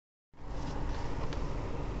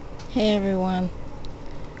Hey everyone,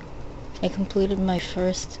 I completed my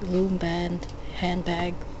first loom band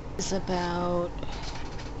handbag. It's about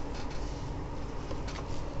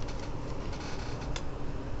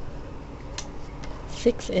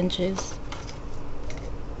 6 inches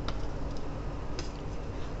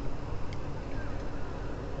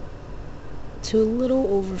to a little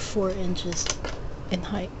over 4 inches in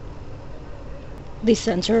height. The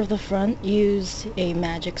center of the front used a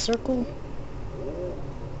magic circle,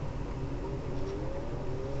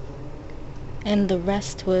 and the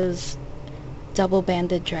rest was double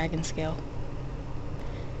banded dragon scale,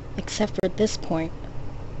 except for this point.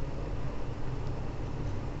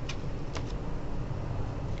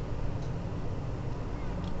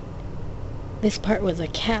 This part was a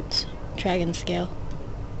capped dragon scale.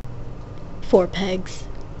 4 pegs.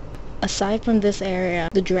 Aside from this area,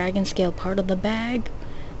 the dragon scale part of the bag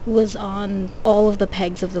was on all of the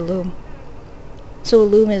pegs of the loom. So a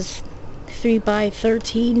loom is 3 by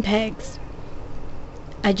 13 pegs.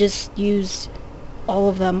 I just used all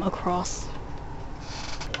of them across.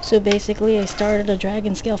 So basically I started a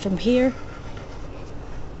dragon scale from here,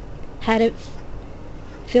 had it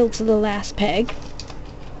filled to the last peg,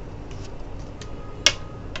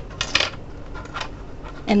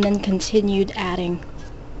 and then continued adding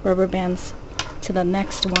rubber bands to the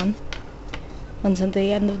next one until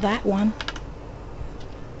the end of that one,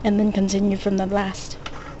 and then continued from the last.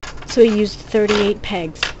 So I used 38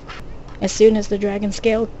 pegs. As soon as the dragon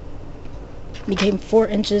scale became 4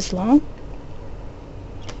 inches long,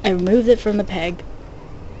 I removed it from the peg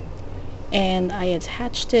and I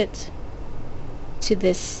attached it to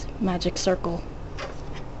this magic circle.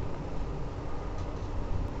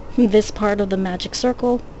 This part of the magic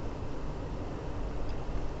circle,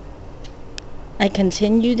 I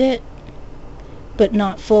continued it, but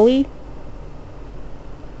not fully.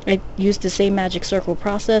 I used the same magic circle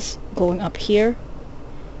process, going up here,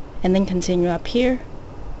 and then continue up here,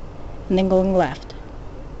 and then going left.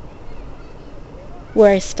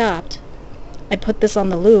 Where I stopped, I put this on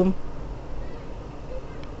the loom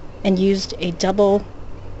and used a double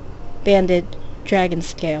banded dragon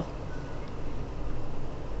scale.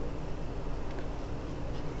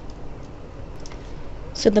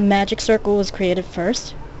 So the magic circle was created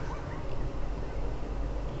first,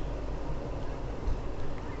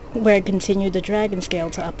 where I continued the dragon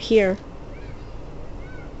scale to up here.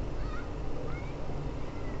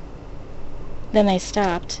 Then I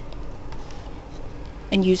stopped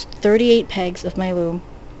and used 38 pegs of my loom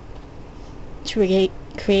to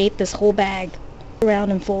create this whole bag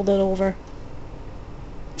around and fold it over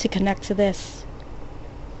to connect to this,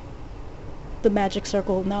 the magic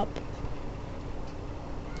circle and up.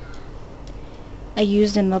 I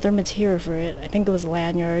used another material for it. I think it was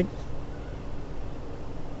lanyard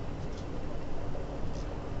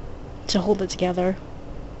to hold it together.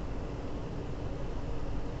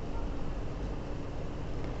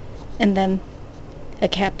 And then a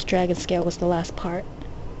capped dragon scale was the last part.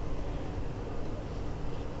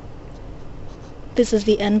 This is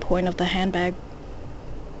the end point of the handbag.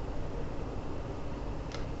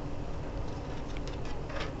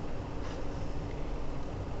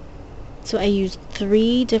 So I used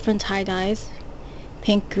 3 different tie-dyes: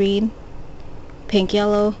 pink green, pink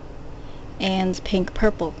yellow, and pink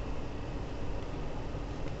purple.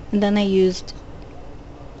 And then I used,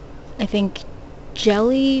 I think,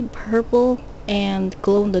 jelly purple and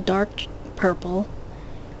glow-in-the-dark purple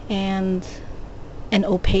and an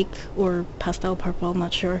opaque or pastel purple, I'm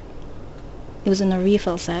not sure. It was in a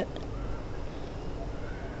refill set.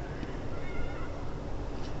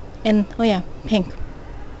 And oh yeah, pink.